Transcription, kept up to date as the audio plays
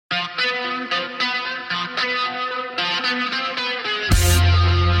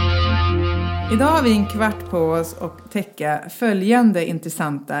Idag har vi en kvart på oss att täcka följande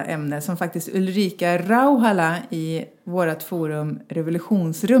intressanta ämne som faktiskt Erika Rauhala i vårt forum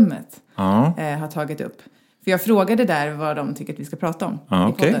Revolutionsrummet har tagit upp. För jag frågade där vad de tycker att vi ska prata om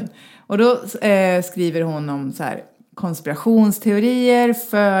i podden. Och då skriver hon om så här, konspirationsteorier,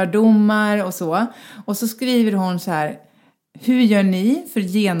 fördomar och så. Och så skriver hon så här: hur gör ni för att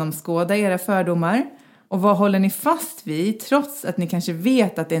genomskåda era fördomar? Och vad håller ni fast vid trots att ni kanske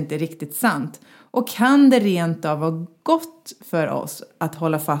vet att det inte är riktigt sant? Och kan det rent av vara gott för oss att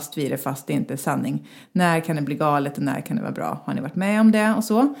hålla fast vid det fast det inte är sanning? När kan det bli galet och när kan det vara bra? Har ni varit med om det och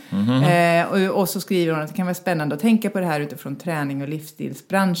så? Och så skriver hon att det kan vara spännande att tänka på det här utifrån träning och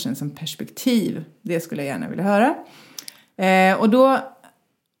livsstilsbranschen som perspektiv. Det skulle jag gärna vilja höra. Och då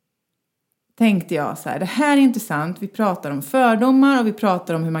tänkte jag så här, det här är intressant. Vi pratar om fördomar och vi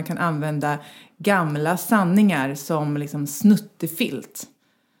pratar om hur man kan använda gamla sanningar som liksom snuttefilt.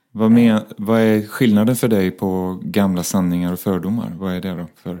 Vad är skillnaden för dig på gamla sanningar och fördomar? Vad är det då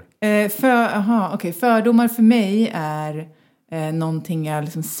för? Fördomar för mig är någonting jag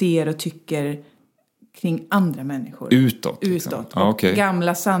liksom ser och tycker kring andra människor. Utåt. Liksom.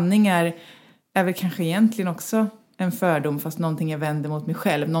 Gamla sanningar är väl kanske egentligen också en fördom, fast någonting jag vänder mot mig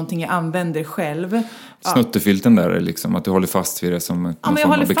själv. Någonting jag använder själv. Snuttefilten där är liksom att du håller fast vid det som en men jag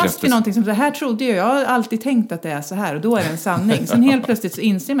håller fast vid någonting som det här trodde jag. Jag har alltid tänkt att det är så här och då är det en sanning. Sen helt plötsligt så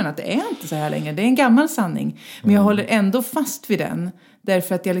inser man att det är inte så här längre. Det är en gammal sanning. Men jag håller ändå fast vid den.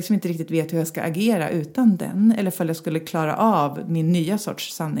 Därför att jag liksom inte riktigt vet hur jag ska agera utan den. Eller för att jag skulle klara av min nya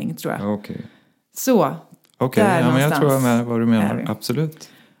sorts sanning, tror jag. Okej. Så. Okej, men jag tror jag med vad du menar. Absolut.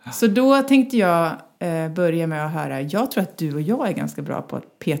 Så då tänkte jag börja med att höra. Jag tror att du och jag är ganska bra på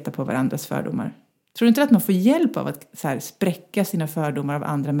att peta på varandras fördomar. Tror du inte att man får hjälp av att så här, spräcka sina fördomar av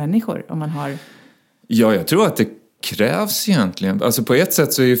andra människor? Om man har... Ja, jag tror att det krävs egentligen. Alltså på ett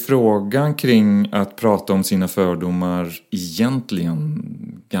sätt så är ju frågan kring att prata om sina fördomar egentligen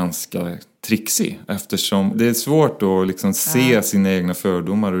ganska trixig. Eftersom det är svårt att liksom se sina egna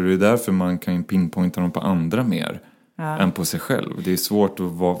fördomar. Och det är därför man kan pinpointa dem på andra mer än på sig själv. Det är svårt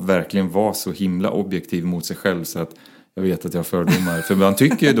att verkligen vara så himla objektiv mot sig själv så att jag vet att jag har fördomar. För man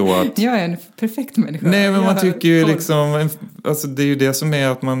tycker ju då att... Jag är en perfekt människa. Nej, men man tycker ju liksom... Alltså det är ju det som är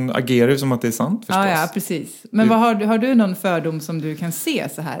att man agerar som att det är sant förstås. Ja, precis. Men har du någon fördom som du kan se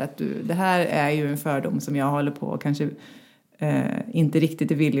så här? Att det här är ju en fördom som jag håller på och kanske inte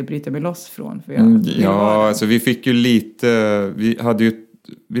riktigt är villig att bryta mig loss från. För alltså vi fick ju lite...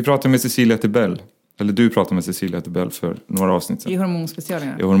 Vi pratade med Cecilia Tibell. Eller du pratade med Cecilia Tibell för några avsnitt sedan. I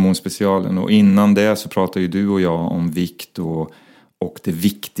hormonspecialen. I hormonspecialen. Och innan det så pratade ju du och jag om vikt och det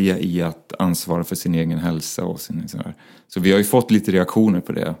viktiga i att ansvara för sin egen hälsa. Och sådär. Så vi har ju fått lite reaktioner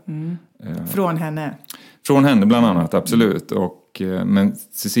på det. Från henne? Från henne bland annat, absolut. Men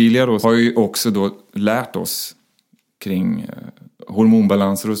Cecilia då har ju också då lärt oss kring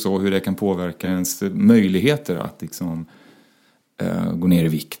hormonbalanser och så. Hur det kan påverka ens möjligheter att liksom... gå ner i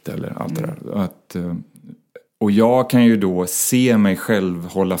vikt eller allt det där. Och jag kan ju då se mig själv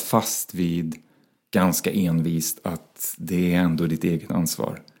hålla fast vid ganska envist att det är ändå ditt eget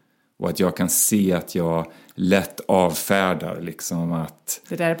ansvar. Och att jag kan se att jag lätt avfärdar liksom att...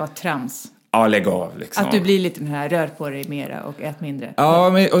 Det där är bara trams. Ja, lägg av liksom. Att du blir lite den här, rör på dig mera och ät mindre.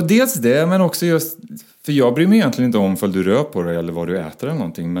 Ja, och dels det, men också just... För jag bryr mig egentligen inte om ifall du rör på dig eller vad du äter eller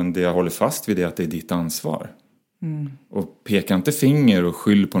någonting. Men det jag håller fast vid är att det är ditt ansvar. Och peka inte finger och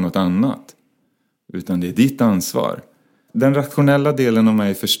skyll på något annat. Utan det är ditt ansvar. Den rationella delen av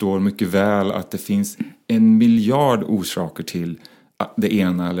mig förstår mycket väl att det finns 1 miljard orsaker till det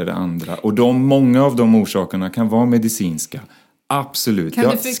ena eller det andra. Och många av de orsakerna kan vara medicinska. Absolut.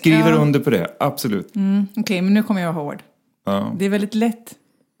 Jag skriver under på det. Absolut. Okej, men nu kommer jag hård. Ja. Det är väldigt lätt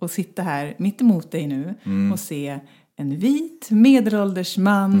att sitta här mitt emot dig nu och se... En vit medelålders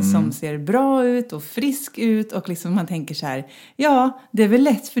man som ser bra ut och frisk ut. Och liksom man tänker så här. Ja, det är väl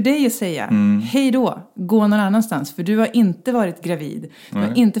lätt för dig att säga. Hej då, gå någon annanstans. För du har inte varit gravid. Du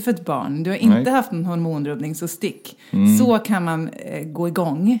har inte fått barn. Du har inte haft en hormonrubbning, så stick. Så kan man gå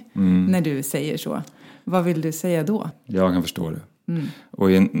igång när du säger så. Vad vill du säga då? Jag kan förstå det.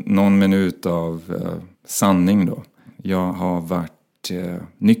 Och i någon minut av sanning då. Jag har varit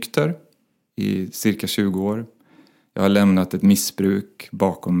nykter i cirka 20 år. Jag har lämnat ett missbruk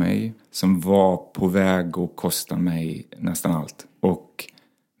bakom mig som var på väg att kosta mig nästan allt. Och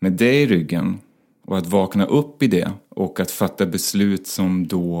med det i ryggen och att vakna upp i det och att fatta beslut som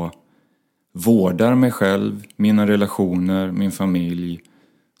då vårdar mig själv, mina relationer, min familj,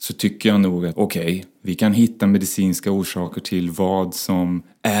 så tycker jag nog att okej, vi kan hitta medicinska orsaker till vad som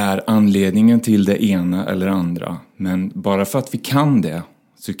är anledningen till det ena eller andra. Men bara för att vi kan det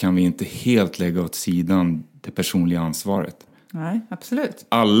så kan vi inte helt lägga åt sidan det personliga ansvaret. Nej, absolut.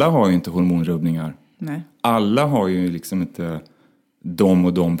 Alla har ju inte hormonrubbningar. Nej. Alla har ju liksom inte de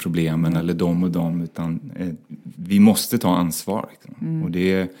och de problemen eller de och de, utan vi måste ta ansvar. Liksom. Och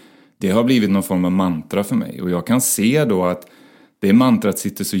det har blivit någon form av mantra för mig. Och jag kan se då att det mantrat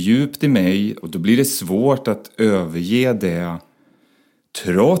sitter så djupt i mig, och då blir det svårt att överge det,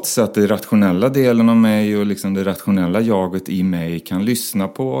 trots att det rationella delen av mig och liksom det rationella jaget i mig kan lyssna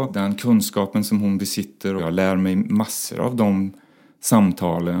på den kunskapen som hon besitter. Och jag lär mig massor av de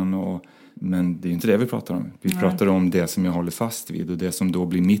samtalen. Men det är ju inte det vi pratar om. Vi pratar om det som jag håller fast vid, och det som då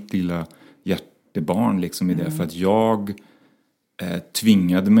blir mitt lilla hjärtebarn liksom i det. För att jag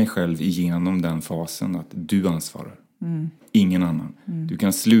tvingade mig själv igenom den fasen att du ansvarar. Ingen annan. Du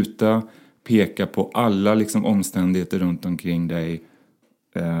kan sluta peka på alla liksom omständigheter runt omkring dig,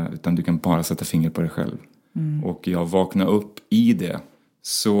 utan du kan bara sätta finger på dig själv. Och jag vaknar upp i det.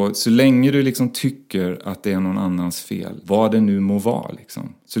 Så länge du liksom tycker att det är någon annans fel, vad det nu må vara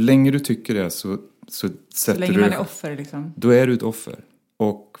liksom. Så länge du tycker det så sätter länge man är offer liksom. Då är du ett offer.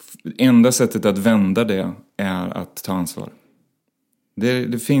 Och enda sättet att vända det är att ta ansvar.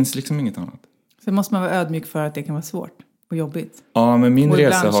 Det finns liksom inget annat. Så måste man vara ödmjuk för att det kan vara svårt och jobbigt. Ja, men min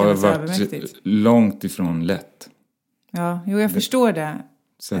resa har varit långt ifrån lätt. Ja, jag förstår det.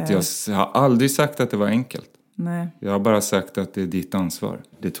 Så att jag har aldrig sagt att det var enkelt. Nej. Jag har bara sagt att det är ditt ansvar.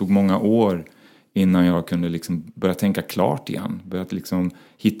 Det tog många år innan jag kunde liksom börja tänka klart igen. Börja liksom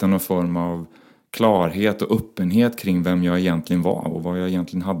hitta någon form av klarhet och öppenhet kring vem jag egentligen var. Och vad jag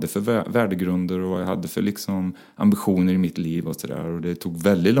egentligen hade för värdegrunder och vad jag hade för liksom ambitioner i mitt liv och sådär. Och det tog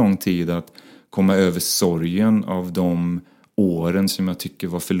väldigt lång tid att komma över sorgen av de åren som jag tycker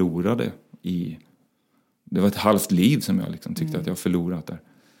var förlorade i. Det var ett halvt liv som jag liksom tyckte att jag förlorat där.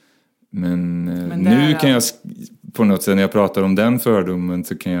 Men nu kan jag på något sätt när jag pratar om den fördomen,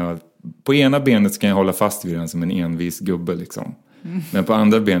 så kan jag på ena benet kan jag hålla fast vid den som en envis gubbe liksom. Men på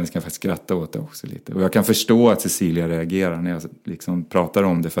andra benet kan jag faktiskt skratta åt det också lite. Och jag kan förstå att Cecilia reagerar när jag liksom pratar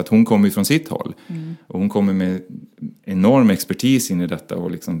om det, för att hon kommer ju från sitt håll. Och hon kommer med enorm expertis in i detta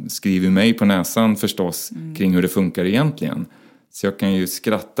och liksom skriver mig på näsan förstås kring hur det funkar egentligen. Så jag kan ju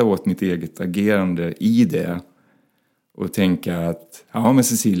skratta åt mitt eget agerande i det. Och tänka att, ja men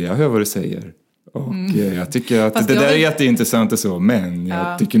Cecilia, jag hör vad du säger. Och jag tycker att det där är jätteintressant och så, men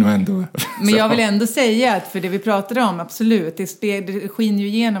jag tycker nog ändå... Men jag vill ändå säga att för det vi pratade om, absolut, det skiner ju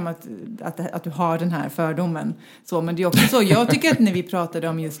igenom att du har den här fördomen. Så, men det är också så, jag tycker att när vi pratade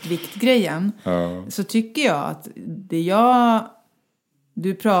om just viktgrejen, så tycker jag att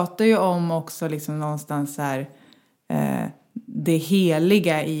du pratar ju om också liksom någonstans så här... det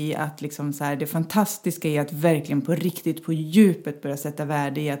heliga i att liksom så här, det fantastiska i att verkligen på riktigt på djupet börja sätta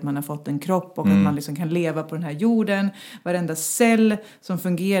värde i att man har fått en kropp och att man liksom kan leva på den här jorden, varenda cell som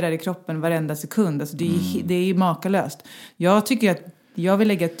fungerar i kroppen varenda sekund, alltså det är ju makalöst. Jag tycker att jag vill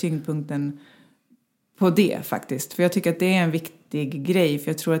lägga tyngdpunkten på det faktiskt, för jag tycker att det är en viktig grej,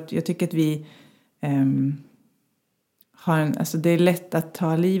 för jag tycker att vi alltså det är lätt att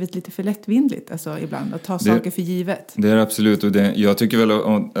ta livet lite för lättvindligt, alltså ibland att ta saker för givet. Det är absolut, och jag tycker väl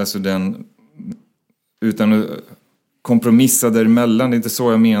alltså den, utan att kompromissa däremellan, det är inte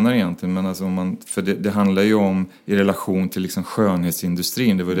så jag menar egentligen, men alltså för det handlar ju om i relation till liksom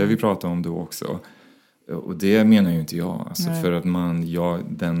skönhetsindustrin, det var det vi pratade om då också, och det menar ju inte jag, alltså för att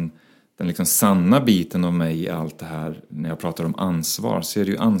den liksom sanna biten av mig i allt det här, när jag pratar om ansvar, så är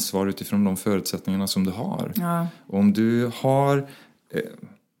det ju ansvar utifrån de förutsättningarna som du har. Ja. Om du har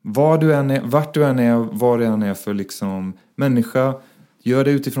vart du än är, vad du än är för liksom människa, gör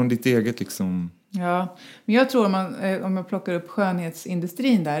det utifrån ditt eget liksom. Ja, men jag tror om jag plockar upp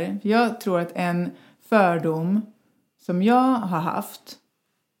skönhetsindustrin där, jag tror att en fördom som jag har haft,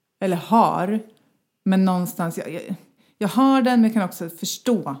 eller har, men någonstans, jag har den, men jag kan också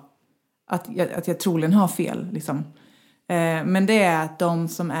förstå att jag troligen har fel liksom. Men det är att de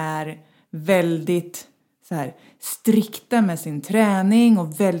som är väldigt så här strikta med sin träning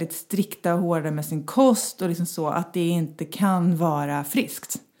och väldigt strikta och hårda med sin kost och liksom så, att det inte kan vara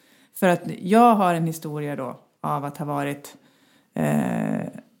friskt. För att jag har en historia då av att ha varit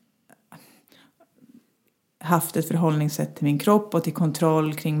haft ett förhållningssätt till min kropp och till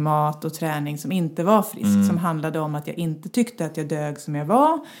kontroll kring mat och träning som inte var frisk, som handlade om att jag inte tyckte att jag dög som jag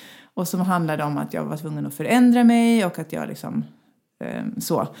var. Och som handlade om att jag var tvungen att förändra mig och att jag liksom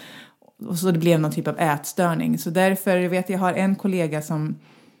så. Och så det blev någon typ av ätstörning. Så därför jag har en kollega som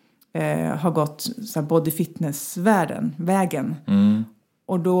har gått så här body fitness vägen.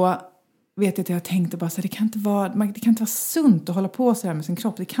 Och då vet jag att jag har tänkt bara så här, det kan inte vara sunt att hålla på så här med sin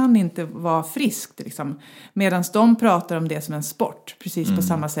kropp. Det kan inte vara friskt liksom. Medan de pratar om det som en sport. Precis på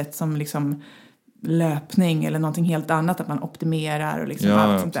samma sätt som liksom löpning eller någonting helt annat. Att man optimerar och liksom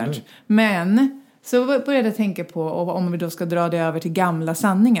allt sånt där. Men så började jag tänka på, och om vi då ska dra det över till gamla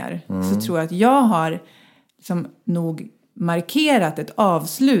sanningar. Så tror jag att jag har liksom nog markerat ett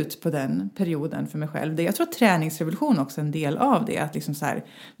avslut på den perioden för mig själv. Jag tror att träningsrevolution också är en del av det. Att liksom så här,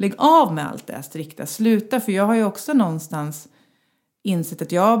 lägg av med allt det här strikta. Sluta, för jag har ju också någonstans insett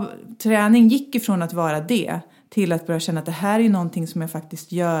att träning gick ifrån att vara det till att börja känna att det här är någonting som jag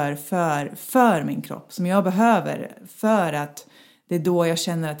faktiskt gör för min kropp. Som jag behöver för att det är då jag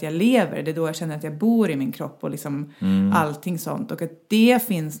känner att jag lever. Det är då jag känner att jag bor i min kropp och liksom allting sånt. Och att det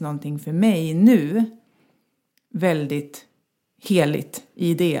finns någonting för mig nu väldigt heligt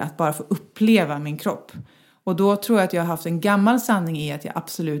i det, att bara få uppleva min kropp. Och då tror jag att jag har haft en gammal sanning i att jag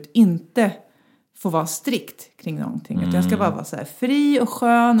absolut inte får vara strikt kring någonting. Att jag ska bara vara så här fri och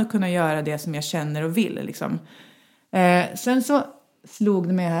skön och kunna göra det som jag känner och vill liksom. Sen så slog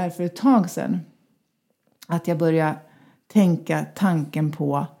det mig här för ett tag sedan att jag började tänka tanken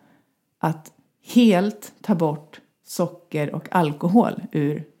på att helt ta bort socker och alkohol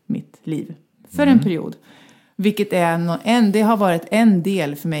ur mitt liv för en period. Vilket det har varit en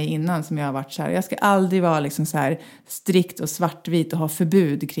del för mig innan som jag har varit så här. Jag ska aldrig vara liksom så här strikt och svartvit och ha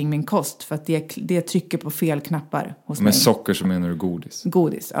förbud kring min kost. För att det trycker på fel knappar hos mig. Med socker så menar du godis?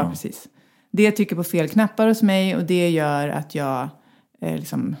 Godis, ja precis. Det trycker på fel knappar hos mig och det gör att jag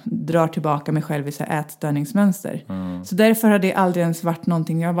liksom drar tillbaka mig själv i så här ätstörningsmönster. Så därför har det aldrig ens varit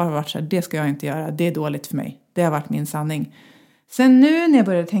någonting. Jag har bara varit så här, det ska jag inte göra. Det är dåligt för mig. Det har varit min sanning. Sen nu när jag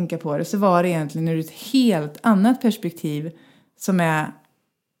började tänka på det så var det egentligen ur ett helt annat perspektiv som är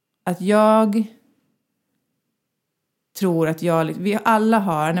att jag tror att vi alla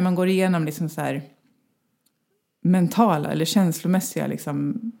har, när man går igenom liksom så här mentala eller känslomässiga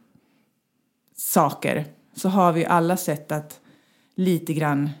liksom saker, så har vi alla sett att lite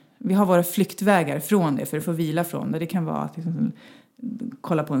grann, vi har våra flyktvägar från det för att få vila från det. Det kan vara att liksom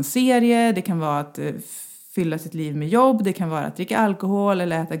kolla på en serie, det kan vara att fylla sitt liv med jobb, det kan vara att dricka alkohol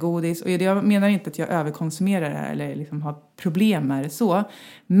eller äta godis. Och jag menar inte att jag överkonsumerar det här eller liksom har problem med det så.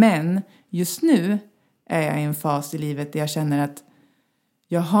 Men just nu är jag i en fas i livet där jag känner att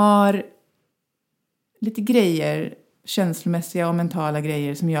jag har lite grejer, känslomässiga och mentala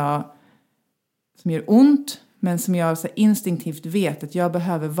grejer som gör ont. Men som jag så instinktivt vet att jag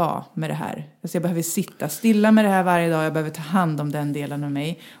behöver vara med det här. Alltså jag behöver sitta stilla med det här varje dag. Jag behöver ta hand om den delen av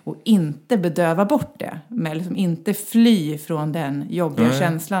mig. Och inte bedöva bort det. Men liksom inte fly från den jobbiga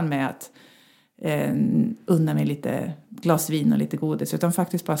känslan med att unna mig lite glas vin och lite godis. Utan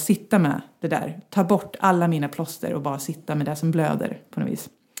faktiskt bara sitta med det där. Ta bort alla mina plåster och bara sitta med det som blöder på något vis.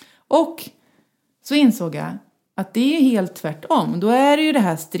 Och så insåg jag att det är helt tvärtom. Då är det ju det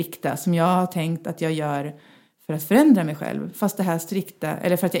här strikta som jag har tänkt att jag gör för att förändra mig själv. Fast det här strikta,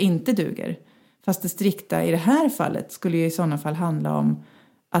 eller för att jag inte duger. Fast det strikta i det här fallet skulle ju i sådana fall handla om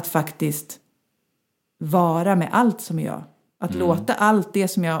att faktiskt vara med allt som jag. Att låta allt det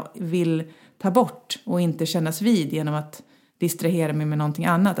som jag vill ta bort och inte kännas vid genom att distrahera mig med någonting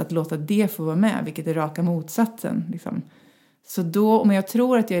annat. Att låta det få vara med, vilket är raka motsatsen. Liksom. Så då, om jag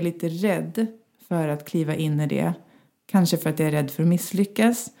tror att jag är lite rädd för att kliva in i det. Kanske för att jag är rädd för att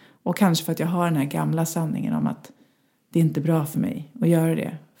misslyckas. Och kanske för att jag har den här gamla sanningen om att det är inte bra för mig att göra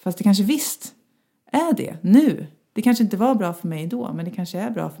det. Fast det kanske visst är det nu. Det kanske inte var bra för mig då, men det kanske är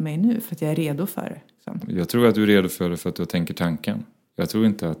bra för mig nu för att jag är redo för det. Så. Jag tror att du är redo för det för att du tänker tanken. Jag tror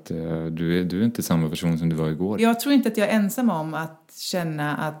inte att du är inte samma person som du var igår. Jag tror inte att jag är ensam om att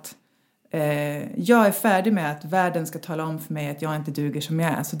känna att jag är färdig med att världen ska tala om för mig att jag inte duger som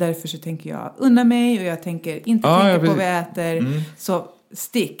jag är. Så därför så tänker jag unna mig och jag tänker inte tänka på vad jag äter. Så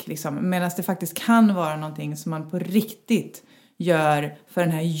stick liksom. Medan det faktiskt kan vara någonting som man på riktigt gör för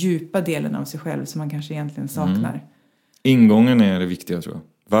den här djupa delen av sig själv som man kanske egentligen saknar. Ingången är det viktiga, tror jag.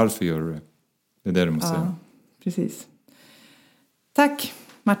 Varför gör du det? Det är det du måste säga. Precis. Tack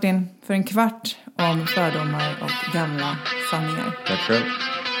Martin för en kvart om fördomar och gamla sanningar. Tack själv.